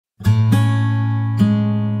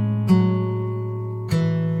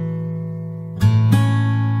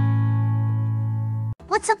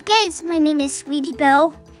What's up guys, my name is Sweetie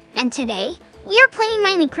Belle, and today we are playing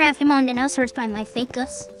Minecraft among Dinosaurs by my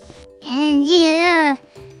Fakus. And yeah,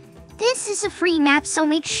 this is a free map, so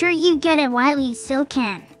make sure you get it while you still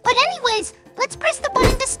can. But anyways, let's press the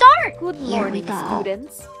button to start. Good morning,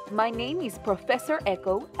 students. My name is Professor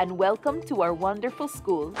Echo, and welcome to our wonderful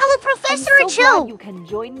school. Hello, Professor I'm so glad Cho. you can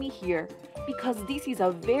join me here, because this is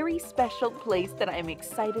a very special place that I'm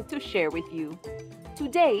excited to share with you.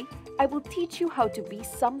 Today, I will teach you how to be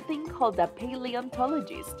something called a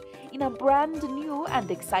paleontologist in a brand new and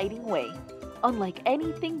exciting way, unlike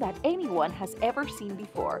anything that anyone has ever seen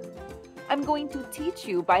before. I'm going to teach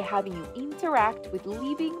you by having you interact with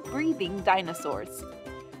living, breathing dinosaurs.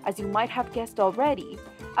 As you might have guessed already,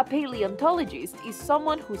 a paleontologist is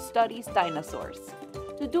someone who studies dinosaurs.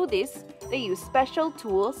 To do this, they use special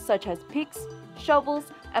tools such as picks, shovels,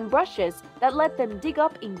 and brushes that let them dig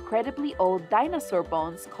up incredibly old dinosaur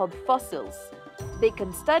bones called fossils. They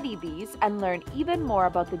can study these and learn even more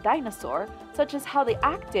about the dinosaur, such as how they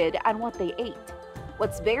acted and what they ate.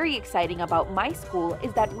 What's very exciting about my school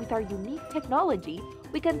is that with our unique technology,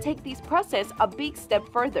 we can take this process a big step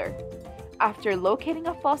further. After locating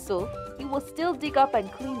a fossil, we will still dig up and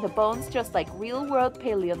clean the bones just like real-world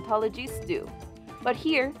paleontologists do. But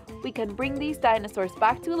here, we can bring these dinosaurs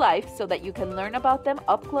back to life so that you can learn about them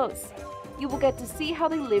up close. You will get to see how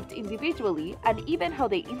they lived individually and even how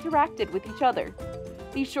they interacted with each other.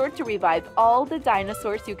 Be sure to revive all the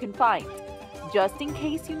dinosaurs you can find. Just in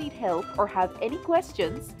case you need help or have any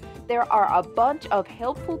questions, there are a bunch of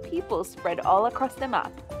helpful people spread all across the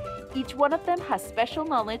map. Each one of them has special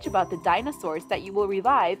knowledge about the dinosaurs that you will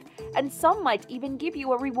revive, and some might even give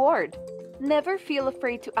you a reward. Never feel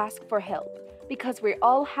afraid to ask for help, because we're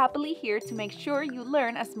all happily here to make sure you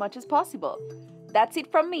learn as much as possible. That's it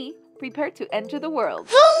from me. Prepare to enter the world.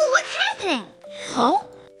 Whoa, what's happening? Huh?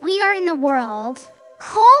 We are in the world.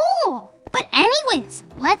 Cool. But anyways,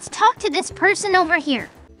 let's talk to this person over here.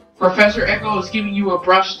 Professor Echo is giving you a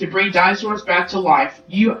brush to bring dinosaurs back to life.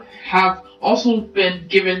 You have also been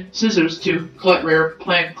given scissors to collect rare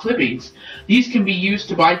plant clippings. These can be used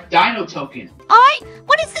to buy dino token.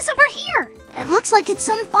 What is this over here? It looks like it's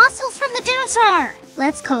some fossils from the dinosaur.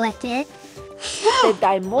 Let's collect it. The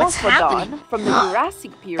Dimorphodon from the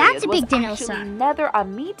Jurassic period That's a was big dinosaur. actually neither a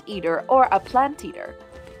meat eater or a plant eater.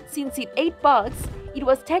 Since it ate bugs, it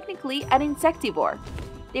was technically an insectivore.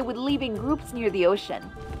 They would live in groups near the ocean.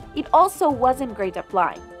 It also wasn't great at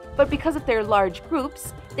flying, but because of their large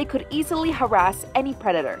groups, they could easily harass any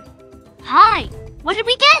predator. Hi, what did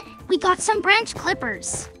we get? We got some branch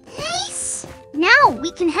clippers. Nice! Now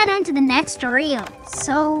we can head on to the next area.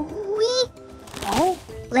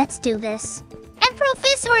 Let's do this. And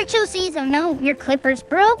Professor Cho says, oh no, your clippers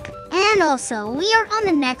broke. And also, we are on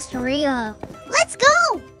the next area. Let's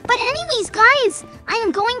go! But anyways, guys, I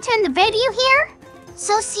am going to end the video here.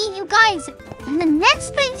 So see you guys in the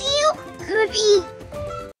next video. Goodbye.